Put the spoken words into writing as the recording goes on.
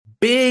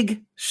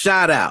big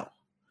shout out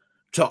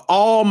to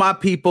all my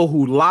people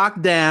who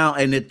locked down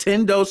a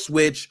Nintendo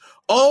Switch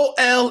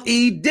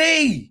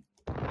OLED.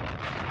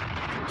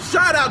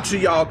 Shout out to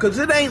y'all, because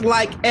it ain't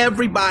like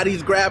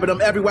everybody's grabbing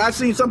them everywhere. I've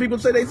seen some people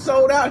say they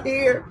sold out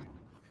here.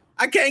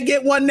 I can't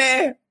get one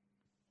there.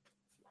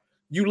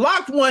 You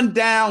locked one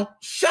down.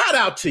 Shout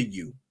out to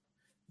you.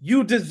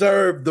 You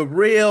deserve the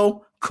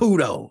real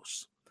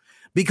kudos.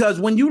 Because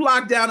when you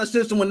lock down a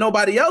system when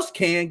nobody else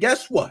can,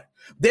 guess what?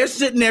 They're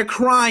sitting there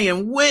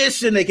crying,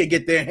 wishing they could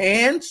get their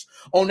hands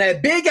on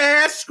that big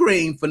ass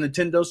screen for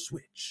Nintendo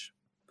Switch.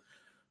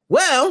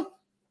 Well,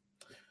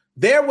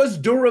 there was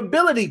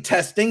durability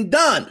testing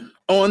done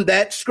on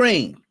that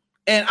screen.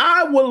 And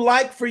I would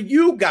like for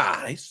you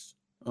guys,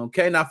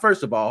 okay, now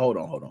first of all, hold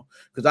on,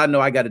 because I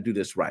know I got to do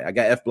this right. I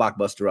got F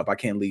Blockbuster up. I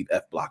can't leave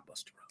F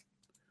Blockbuster up.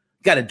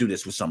 Got to do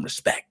this with some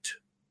respect,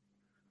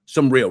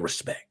 some real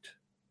respect.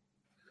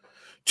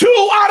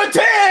 2 out of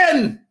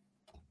 10.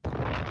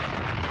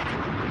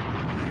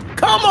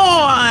 Come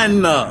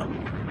on.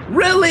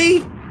 Really?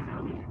 2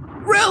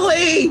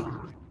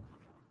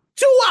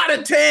 out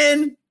of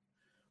 10.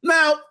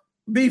 Now,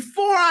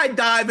 before I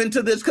dive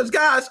into this, because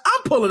guys,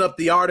 I'm pulling up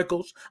the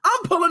articles.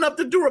 I'm pulling up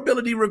the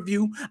durability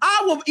review.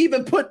 I will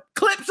even put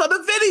clips of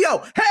the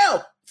video.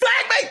 Hell,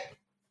 flag me.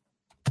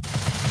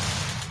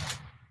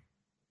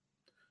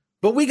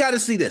 But we got to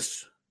see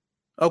this.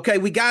 Okay,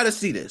 we got to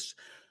see this.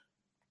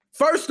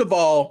 First of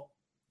all,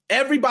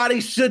 everybody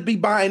should be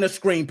buying a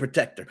screen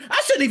protector.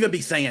 I shouldn't even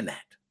be saying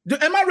that.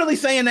 Am I really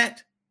saying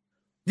that?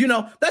 You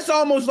know, that's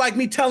almost like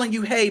me telling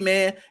you, hey,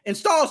 man,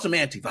 install some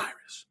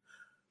antivirus.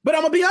 But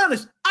I'm going to be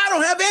honest, I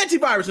don't have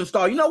antivirus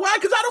installed. You know why?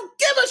 Because I don't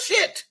give a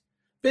shit.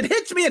 If it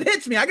hits me, it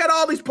hits me. I got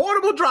all these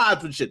portable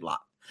drives and shit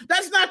locked.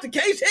 That's not the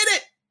case. Hit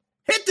it.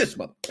 Hit this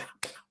mother.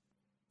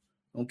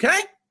 Okay?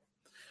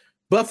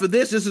 But for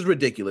this is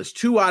ridiculous.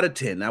 2 out of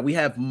 10. Now, we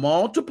have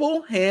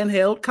multiple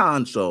handheld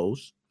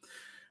consoles.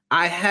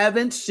 I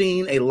haven't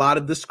seen a lot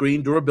of the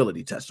screen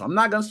durability tests, so I'm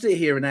not going to sit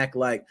here and act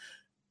like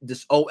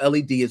this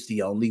OLED is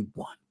the only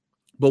one.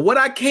 But what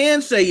I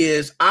can say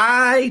is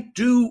I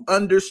do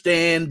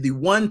understand the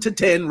 1 to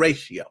 10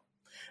 ratio.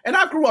 And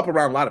I grew up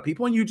around a lot of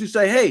people, and you just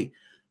say, hey,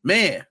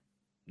 man,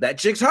 that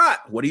chick's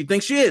hot. What do you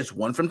think she is?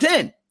 1 from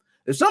 10.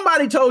 If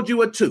somebody told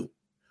you a 2,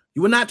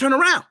 you would not turn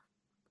around.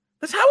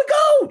 That's how it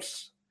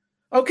goes.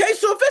 Okay,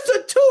 so if it's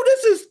a 2,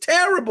 this is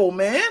terrible,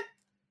 man.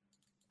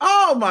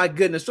 Oh, my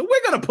goodness. So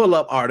we're going to pull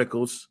up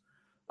articles.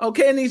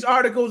 Okay, and these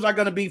articles are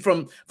going to be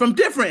from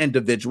different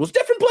individuals,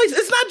 different places.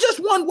 It's not just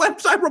one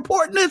website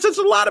reporting this. It's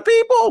a lot of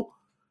people.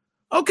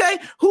 Okay,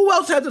 who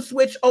else has a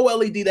Switch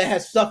OLED that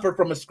has suffered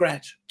from a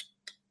scratch?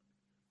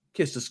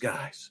 Kiss the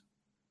skies.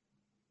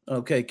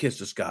 Okay, kiss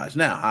the skies.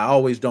 Now, I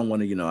always don't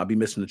want to, I'll be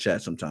missing the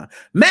chat sometime.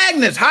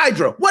 Magnus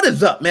Hydra, what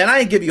is up, man? I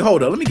ain't give you,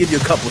 hold on. Let me give you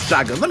a couple of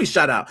shotguns. Let me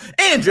shout out.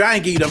 Andrew, I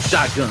ain't give you them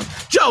shotguns.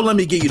 Joe, let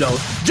me give you those.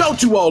 Joe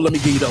Too Old, let me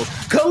give you those.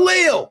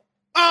 Khalil,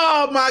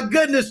 oh my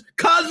goodness.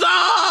 Cuzzo,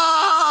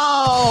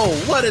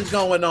 what is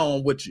going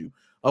on with you?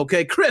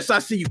 Okay, Chris, I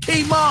see you.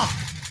 Key Mom.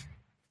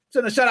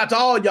 Send a shout out to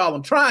all y'all.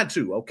 I'm trying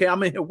to. Okay,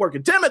 I'm in here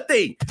working.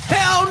 Timothy,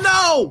 hell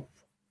no.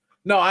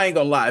 No, I ain't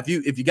gonna lie.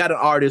 If you got an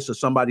artist or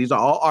somebody, these are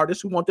all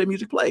artists who want their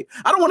music played.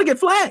 I don't want to get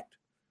flagged.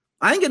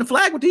 I ain't getting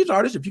flagged with these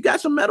artists. If you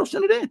got some metal,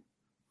 send it in.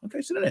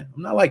 Okay, send it in.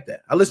 I'm not like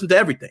that. I listen to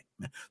everything.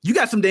 You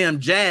got some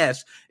damn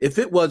jazz. If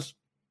it was,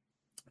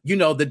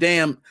 the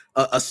damn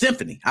a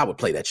symphony, I would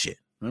play that shit.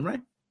 All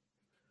right.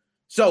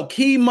 So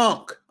Key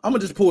Monk, I'm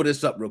gonna just pull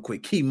this up real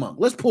quick. Key Monk,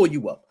 let's pull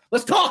you up.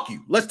 Let's talk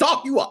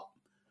you up.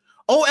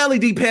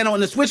 OLED panel,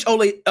 and the Switch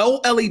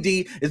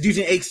OLED is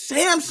using a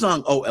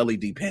Samsung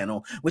OLED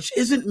panel, which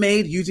isn't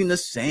made using the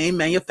same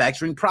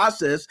manufacturing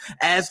process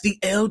as the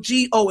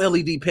LG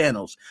OLED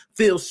panels.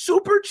 Feels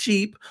super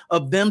cheap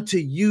of them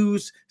to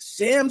use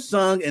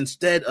Samsung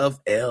instead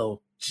of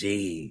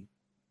LG.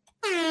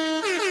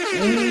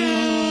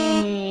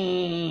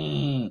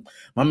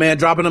 My man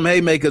dropping them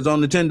haymakers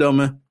on Nintendo,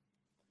 man.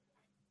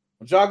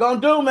 What y'all gonna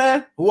do,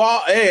 man?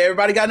 Hey,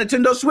 everybody got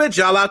Nintendo Switch.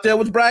 Y'all out there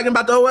was bragging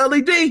about the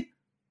OLED.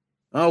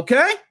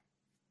 Okay,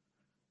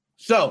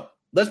 so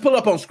let's pull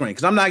up on screen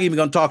because I'm not even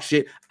going to talk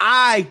shit.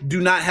 I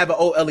do not have an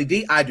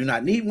OLED. I do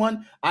not need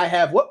one. I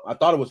have I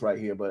thought it was right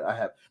here, but I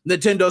have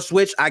Nintendo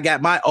Switch. I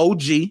got my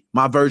OG,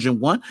 my version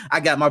 1. I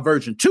got my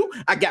version 2.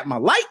 I got my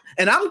light,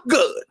 and I'm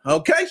good.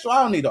 Okay, so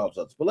I don't need all those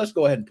others, but let's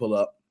go ahead and pull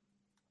up.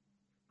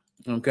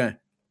 Okay,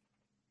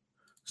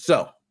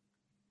 so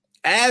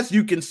as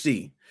you can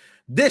see,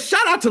 this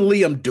shout out to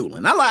Liam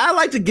Doolin. I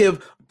like to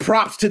give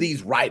props to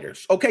these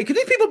writers, okay? Because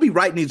these people be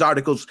writing these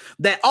articles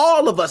that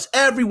all of us,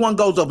 everyone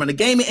goes over in the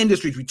gaming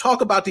industries. We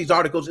talk about these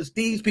articles. It's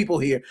these people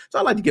here. So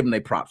I like to give them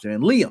their props.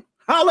 And Liam,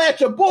 holla at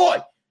your boy.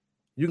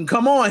 You can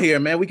come on here,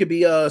 man. We could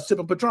be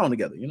sipping Patron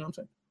together. You know what I'm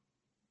saying?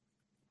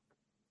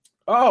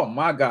 Oh,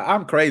 my God.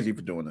 I'm crazy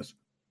for doing this.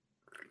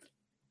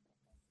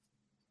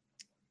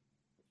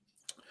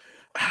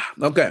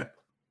 Okay.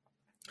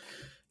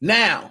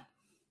 Now,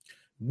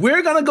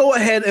 we're going to go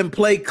ahead and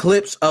play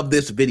clips of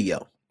this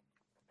video.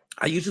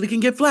 I usually can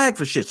get flagged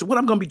for shit. So what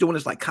I'm going to be doing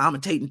is like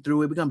commentating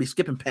through it. We're going to be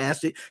skipping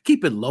past it,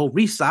 keep it low,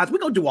 resize. We're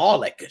going to do all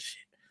that good shit.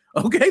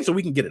 Okay, so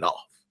we can get it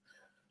off.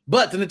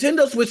 But the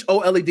Nintendo Switch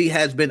OLED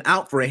has been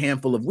out for a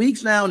handful of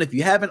weeks now, and if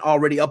you haven't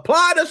already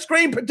applied a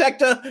screen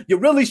protector, you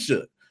really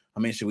should. I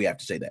mean, should we have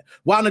to say that?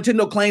 While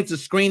Nintendo claims the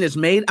screen is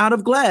made out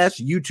of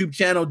glass, YouTube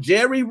channel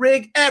Jerry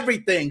Rig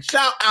Everything.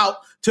 Shout out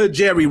to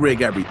Jerry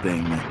Rig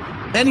Everything,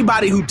 man.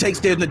 Anybody who takes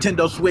their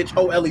Nintendo Switch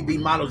OLED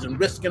models and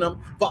risking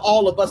them for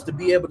all of us to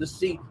be able to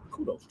see,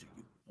 kudos to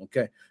you,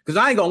 okay? Because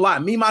I ain't gonna lie,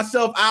 me,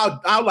 myself,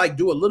 I'll like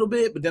do a little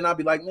bit, but then I'll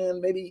be like,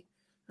 man, maybe,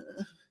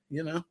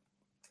 you know.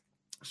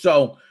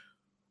 So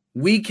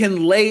we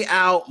can lay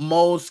out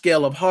Mohs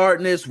scale of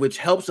hardness, which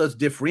helps us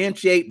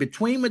differentiate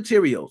between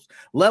materials.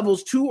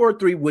 Levels 2 or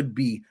 3 would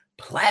be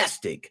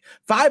plastic,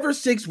 5 or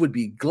 6 would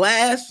be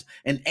glass,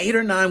 and 8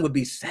 or 9 would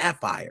be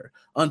sapphire.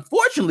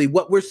 Unfortunately,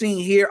 what we're seeing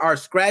here are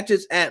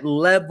scratches at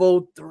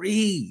level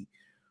 3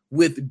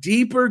 with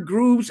deeper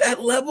grooves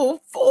at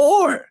level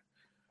 4,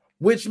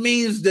 which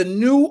means the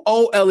new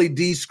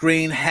OLED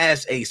screen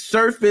has a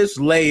surface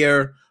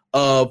layer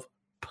of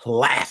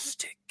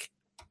plastic.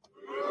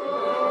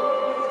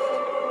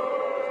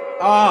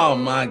 Oh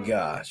my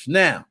gosh.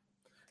 Now,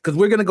 because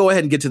we're going to go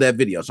ahead and get to that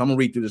video. So I'm going to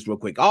read through this real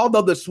quick.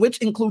 Although the Switch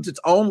includes its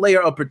own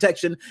layer of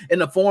protection in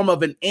the form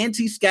of an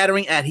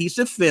anti-scattering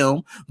adhesive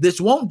film, this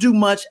won't do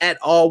much at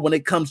all when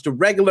it comes to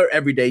regular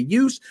everyday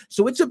use.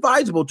 So it's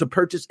advisable to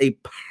purchase a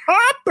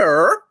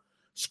proper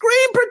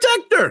screen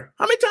protector.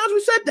 How many times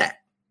we said that?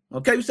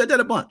 Okay, we said that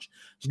a bunch.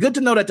 It's good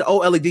to know that the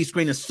OLED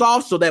screen is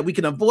soft so that we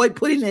can avoid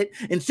putting it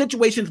in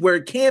situations where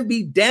it can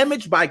be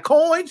damaged by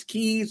coins,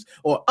 keys,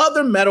 or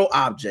other metal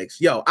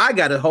objects. Yo, I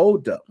got to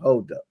hold up.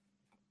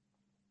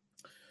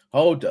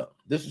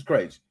 This is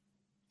crazy.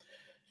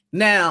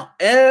 Now,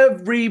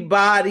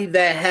 everybody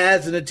that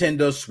has a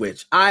Nintendo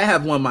Switch, I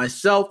have one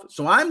myself,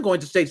 so I'm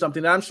going to say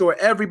something that I'm sure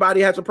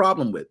everybody has a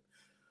problem with.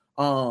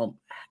 A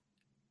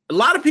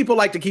lot of people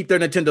like to keep their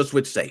Nintendo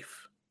Switch safe.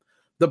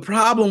 The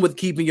problem with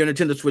keeping your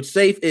Nintendo Switch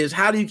safe is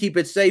how do you keep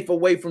it safe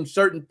away from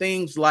certain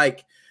things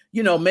like,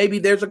 you know, maybe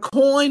there's a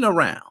coin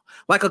around.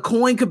 Like a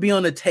coin could be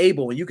on the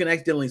table and you can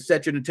accidentally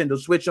set your Nintendo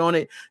Switch on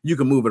it. You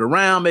can move it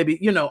around. Maybe,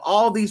 you know,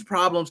 all these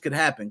problems could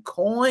happen.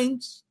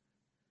 Coins,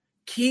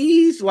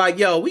 keys, like,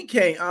 yo, we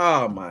can't.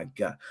 Oh, my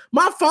God.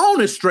 My phone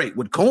is straight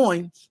with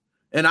coins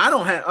and I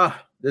don't have.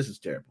 This is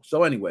terrible.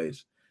 So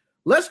anyways,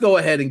 let's go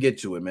ahead and get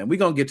to it, man. We're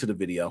going to get to the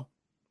video.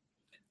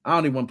 I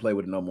don't even want to play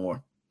with it no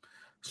more.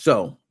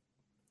 So.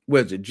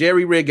 Where's it?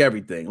 Jerry Rig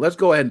Everything. Let's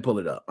go ahead and pull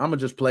it up. I'm going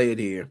to just play it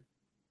here.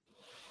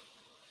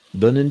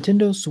 The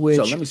Nintendo Switch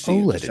so let me see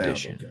OLED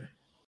edition. Okay.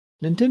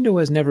 Nintendo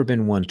has never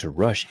been one to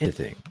rush into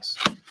things.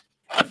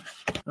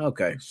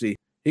 Okay, see.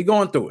 He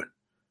going through it.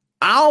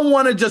 I don't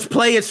want to just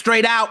play it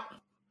straight out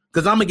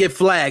because I'm going to get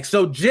flagged.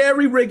 So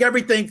Jerry Rig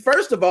Everything,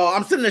 first of all,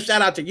 I'm sending a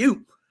shout out to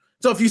you.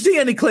 So if you see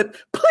any clip,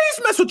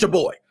 please mess with your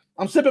boy.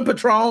 I'm sipping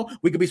Patron.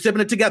 We could be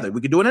sipping it together.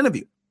 We could do an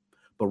interview.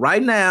 But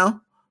right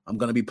now, I'm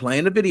going to be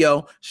playing the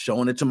video,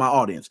 showing it to my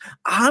audience.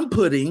 I'm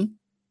putting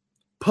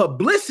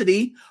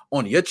publicity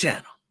on your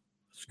channel.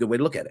 It's a good way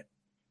to look at it.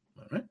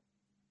 All right.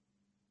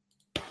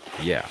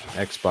 Yeah,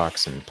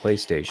 Xbox and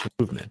PlayStation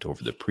movement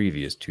over the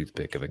previous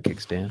toothpick of a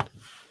kickstand.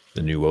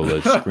 The new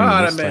OLED screen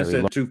that man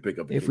said toothpick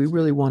of a If we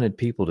really wanted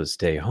people to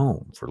stay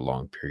home for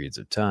long periods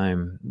of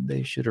time,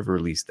 they should have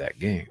released that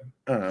game.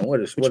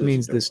 Which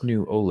means this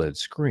new OLED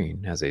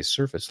screen has a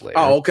surface layer.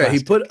 Oh, okay.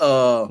 He put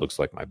looks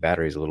like my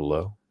battery's a little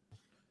low.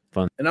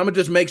 Fun. And I'm going to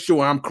just make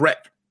sure I'm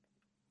correct.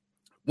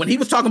 When he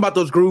was talking about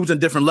those grooves and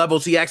different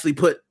levels, he actually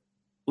put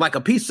like a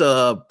piece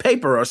of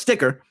paper or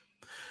sticker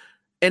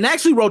and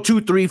actually wrote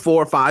 2, 3,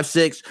 4, 5,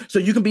 6. So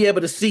you can be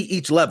able to see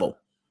each level.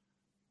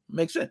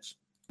 Makes sense.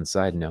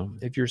 Side note,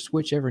 if your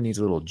Switch ever needs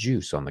a little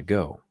juice on the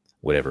go,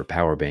 whatever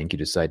power bank you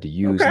decide to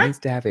use needs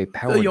to have a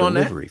power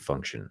delivery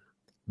function.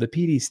 The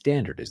PD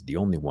standard is the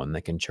only one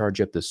that can charge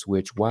up the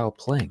Switch while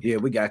playing. Yeah,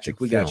 we got you.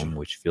 We got you.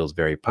 Which feels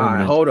very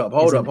permanent. All right, hold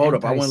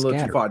up. I went a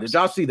little too far. Did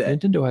y'all see that?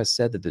 Nintendo has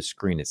said that the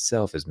screen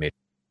itself is made.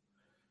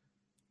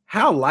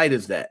 How light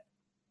is that?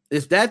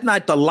 Is that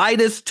not the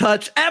lightest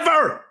touch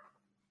ever?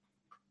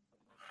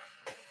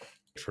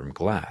 From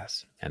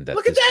glass, and that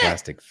this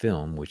plastic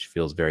film, which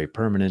feels very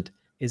permanent,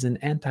 is an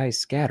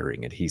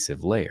anti-scattering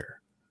adhesive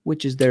layer,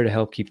 which is there to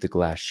help keep the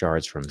glass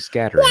shards from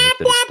scattering if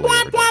the display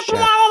ever goes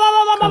shattered.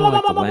 Kind of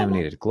like the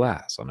laminated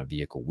glass on a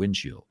vehicle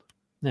windshield.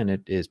 And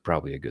it is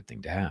probably a good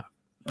thing to have.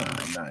 Oh,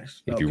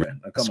 nice. If you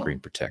a screen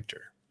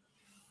protector.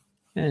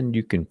 And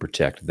you can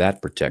protect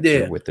that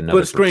protector with another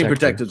put screen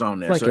protectors on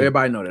there, like so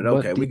everybody know that.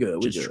 Okay, we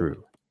good. Which is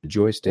true. The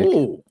joystick,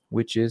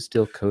 which is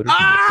still coated in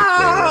a thick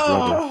layer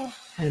of rubber.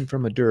 And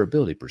from a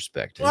durability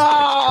perspective,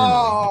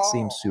 externally, it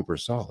seems super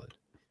solid.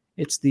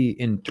 It's the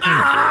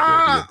internal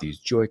durability of these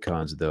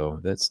Joy-Cons, though,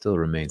 that still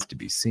remains to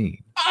be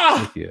seen,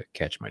 if you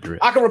catch my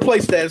drift. I can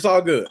replace that. It's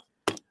all good.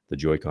 The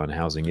Joy-Con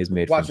housing is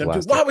made from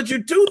plastic. Why would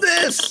you do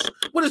this?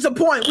 What is the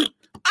point?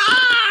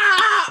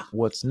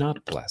 What's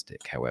not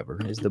plastic,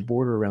 however, is the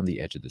border around the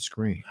edge of the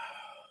screen.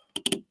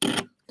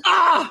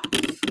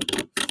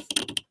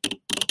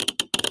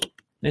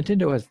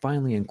 Nintendo has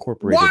finally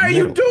incorporated. Why are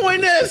you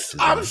doing this?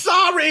 I'm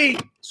sorry.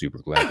 Super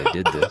glad they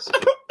did this.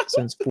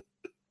 Since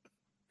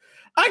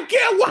I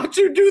can't watch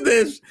you do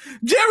this.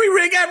 Jerry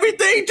rig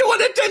everything to a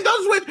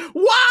Nintendo Switch.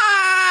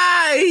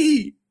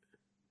 Why?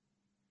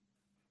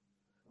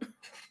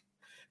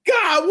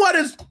 God, what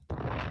is...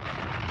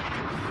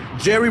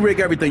 Jerry rig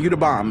everything. You the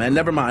bomb, man.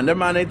 Never mind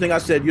anything I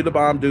said. You the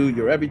bomb, dude.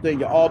 You're everything.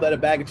 You're all that, a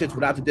bag of chips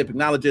without the dip.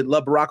 Acknowledge it.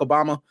 Love Barack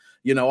Obama.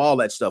 You know, all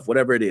that stuff.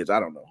 Whatever it is. I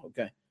don't know.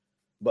 Okay.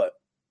 But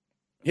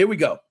here we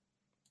go.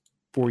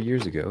 4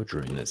 years ago,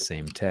 during this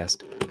same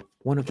test,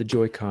 one of the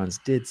Joy-Cons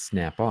did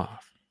snap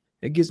off.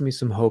 It gives me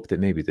some hope that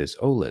maybe this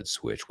OLED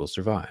Switch will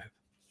survive.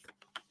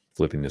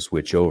 Flipping the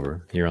Switch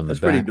over, here on the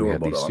back we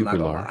have the super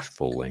large,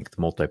 full-length,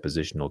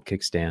 multi-positional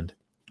kickstand.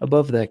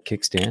 Above that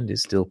kickstand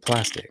is still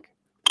plastic.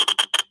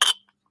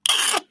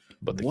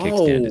 But the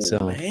kickstand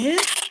itself, man.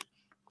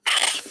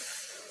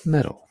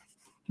 Metal.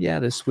 Yeah,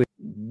 the Switch.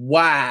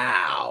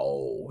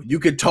 Wow. You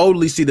could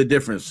totally see the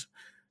difference.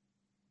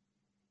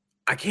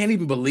 I can't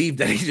even believe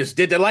that he just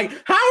did that. Like,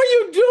 how are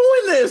you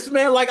doing this,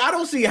 man? Like, I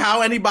don't see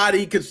how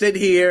anybody could sit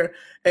here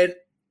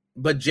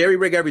but Jerry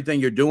rig everything.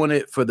 You're doing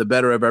it for the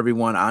better of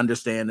everyone. I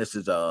understand this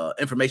is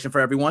information for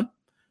everyone.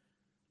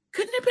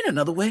 Couldn't it have been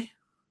another way?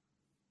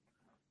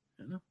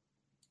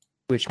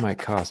 Which might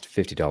cost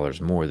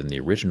 $50 more than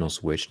the original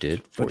Switch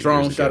did.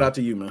 Patron, shout out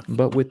to you, man.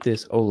 But with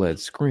this OLED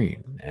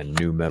screen and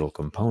new metal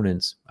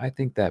components, I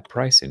think that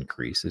price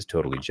increase is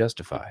totally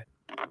justified.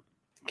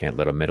 Can't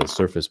let a metal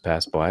surface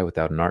pass by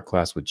without an art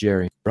class with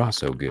Jerry.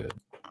 Also good.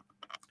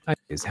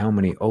 Is how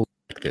many OLED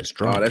like this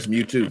strong. Oh, that's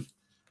Mewtwo.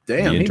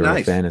 Damn, the internal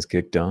nice. fan is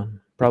kicked on.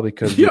 Probably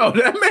because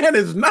that man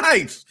is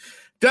nice.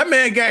 That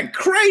man got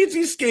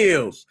crazy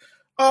skills.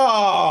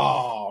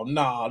 Oh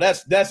no,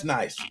 that's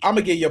nice. I'm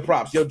gonna give you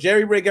props. Yo,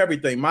 Jerry rig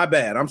everything. My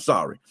bad. I'm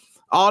sorry.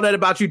 All that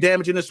about you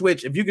damaging the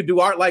Switch. If you could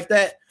do art like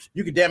that,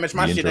 you could damage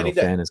my shit any day. The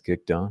internal fan is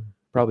kicked on.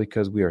 Probably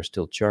because we are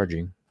still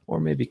charging, or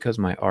maybe because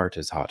my art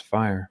is hot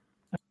fire.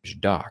 I'm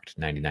docked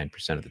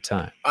 99% of the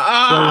time. So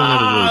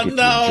I don't ever really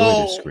get to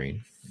enjoy this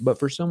screen. But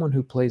for someone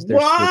who plays their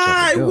Switch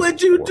why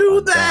would you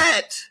do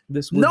that?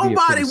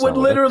 Nobody would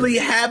literally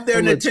have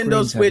their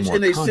Nintendo Switch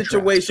in a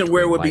situation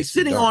where it would be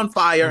sitting on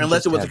fire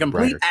unless it was a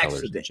complete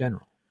accident. In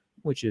general,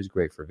 which is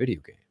great for video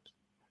games.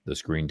 The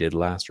screen did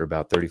last for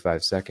about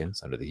 35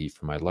 seconds under the heat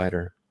from my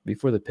lighter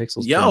before the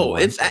pixels.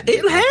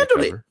 It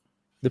handled it.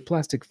 The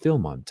plastic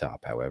film on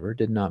top, however,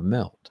 did not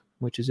melt,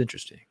 which is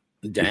interesting.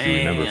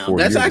 Damn,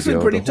 that's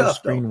actually pretty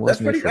tough, though. That's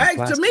pretty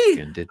to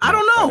me. I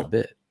don't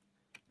know.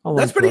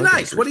 That's pretty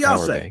nice. What do y'all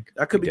say?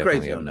 That could be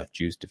crazy. Enough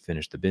juice to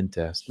finish the bin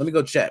test. Let me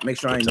go chat. Make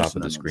sure I ain't the top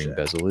of the screen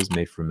bezel is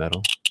made from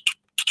metal.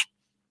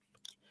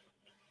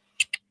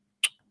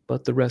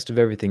 But the rest of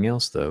everything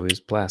else, though, is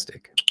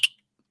plastic.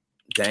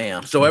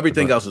 Damn. So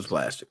everything else is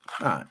plastic.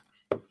 All right.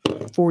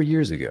 4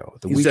 years ago,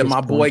 he said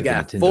my boy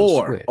got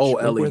 4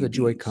 OLEDs. Where the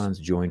Joy-Cons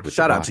joined with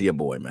shout out to your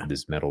boy, man.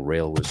 This metal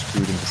rail was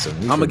screwed into some.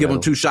 I'm gonna give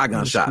him 2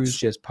 shotgun shots. Screws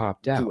just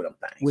popped out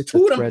with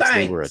the threads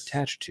they were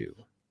attached to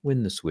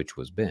when the Switch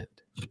was bent.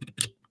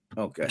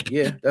 Okay,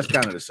 yeah, that's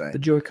kind of the same. The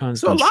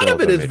Joy-Cons. So a lot of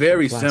it is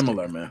very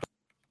similar, man.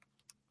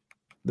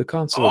 The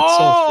console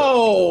itself,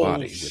 though, the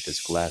body with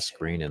its glass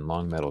screen and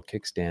long metal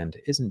kickstand,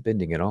 isn't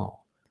bending at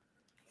all.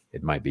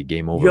 It might be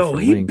game over for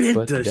Link,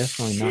 but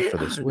definitely not for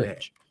the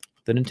Switch.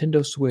 The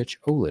Nintendo Switch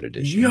OLED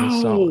edition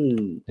is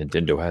solid.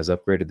 Nintendo has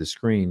upgraded the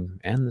screen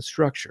and the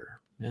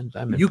structure, and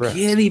I'm impressed.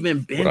 You can't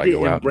even bend it. Would I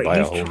go out and buy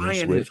a whole new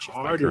Switch if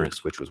my current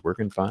Switch was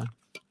working fine?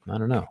 I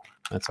don't know.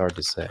 That's hard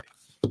to say.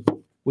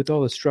 With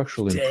all the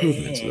structural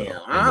improvements, though, and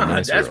the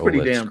nicer that's pretty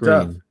OLED damn screen,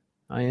 tough.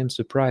 I am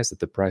surprised that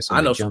the price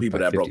only jumped by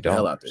 $50. That broke the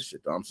hell out this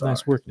shit, though. I'm sorry.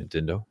 Nice work,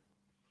 Nintendo.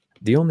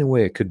 The only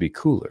way it could be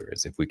cooler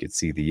is if we could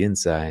see the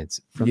insides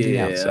from the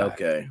outside. Yeah,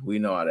 okay. We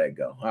know how that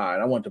go. All right,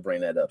 I want to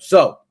bring that up.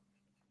 So,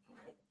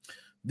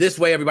 this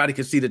way everybody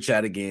can see the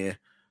chat again.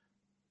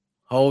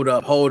 Hold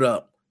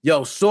up.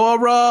 Yo,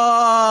 Sora!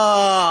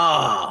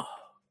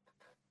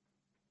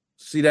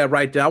 See that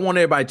right there? I want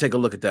everybody to take a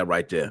look at that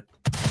right there.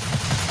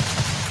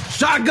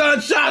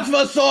 Shotgun shots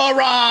for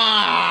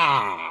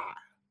Sora!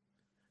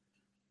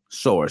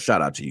 Sora,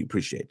 shout out to you.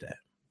 Appreciate that.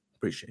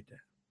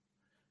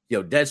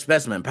 Yo, Dead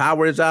Specimen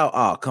Power is out.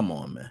 Oh, come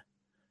on, man.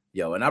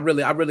 Yo, and I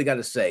really got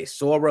to say,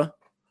 Sora,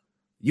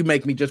 you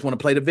make me just want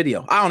to play the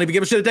video. I don't even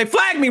give a shit if they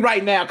flag me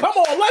right now. Come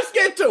on, let's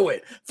get to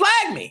it.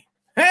 Flag me.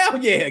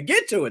 Hell yeah,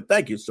 get to it.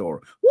 Thank you, Sora.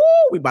 Woo,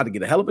 we about to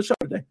get a hell of a show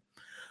today.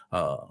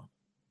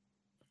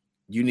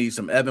 You need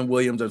some Evan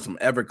Williams and some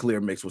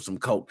Everclear mixed with some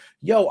Coke.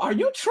 Yo, are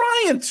you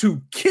trying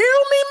to kill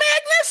me,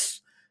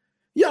 Magnus?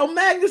 Yo,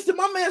 Magnus, did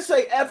my man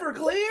say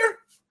Everclear?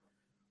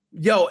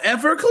 Yo,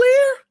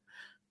 Everclear?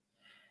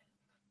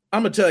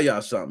 I'm going to tell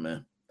y'all something,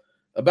 man,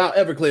 about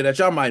Everclear that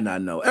y'all might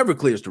not know.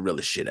 Everclear is the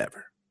realest shit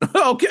ever.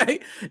 Okay?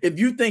 If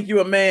you think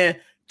you're a man,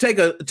 take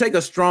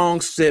a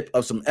strong sip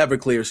of some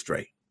Everclear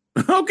straight.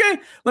 Okay?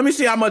 Let me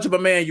see how much of a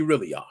man you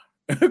really are.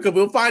 Because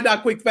we'll find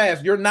out quick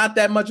fast. You're not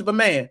that much of a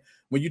man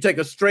when you take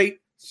a straight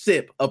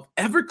sip of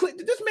Everclear.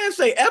 Did this man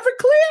say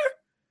Everclear?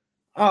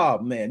 Oh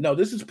man, no,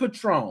 this is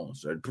Patron,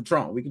 sir.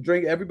 Patron. We can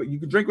drink everybody. You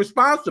can drink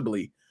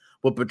responsibly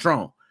with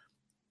Patron.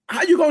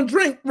 How you gonna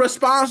drink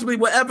responsibly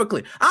with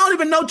Everclear? I don't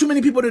even know too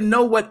many people to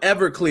know what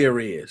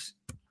Everclear is.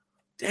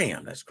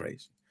 Damn, that's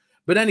crazy.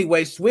 But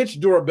anyway, switch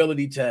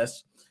durability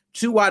test,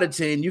 2 out of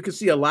 10. You can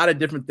see a lot of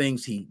different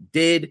things he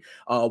did.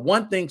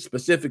 One thing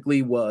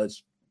specifically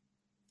was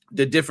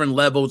the different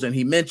levels, and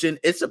he mentioned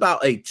it's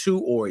about a 2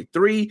 or a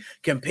 3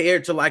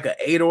 compared to like an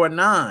 8 or a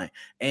 9.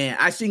 And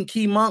I seen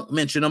Key Monk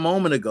mention a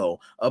moment ago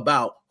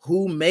about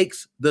who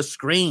makes the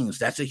screens.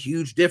 That's a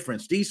huge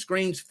difference. These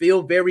screens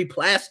feel very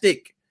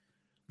plastic.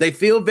 They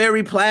feel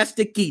very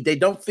plasticky. They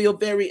don't feel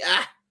very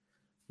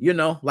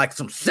like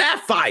some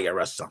sapphire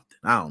or something.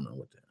 I don't know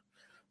what that is.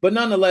 But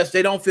nonetheless,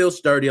 they don't feel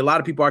sturdy. A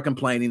lot of people are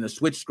complaining the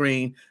Switch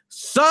screen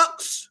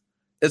sucks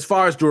as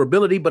far as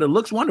durability, but it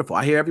looks wonderful.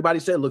 I hear everybody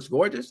say it looks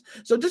gorgeous.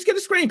 So just get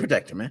a screen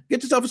protector, man.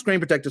 Get yourself a screen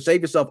protector.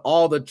 Save yourself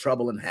all the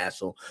trouble and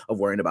hassle of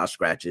worrying about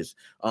scratches.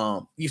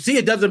 You see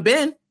it doesn't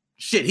bend.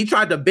 Shit, he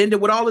tried to bend it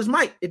with all his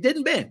might. It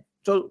didn't bend.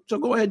 So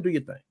go ahead and do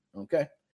your thing, okay?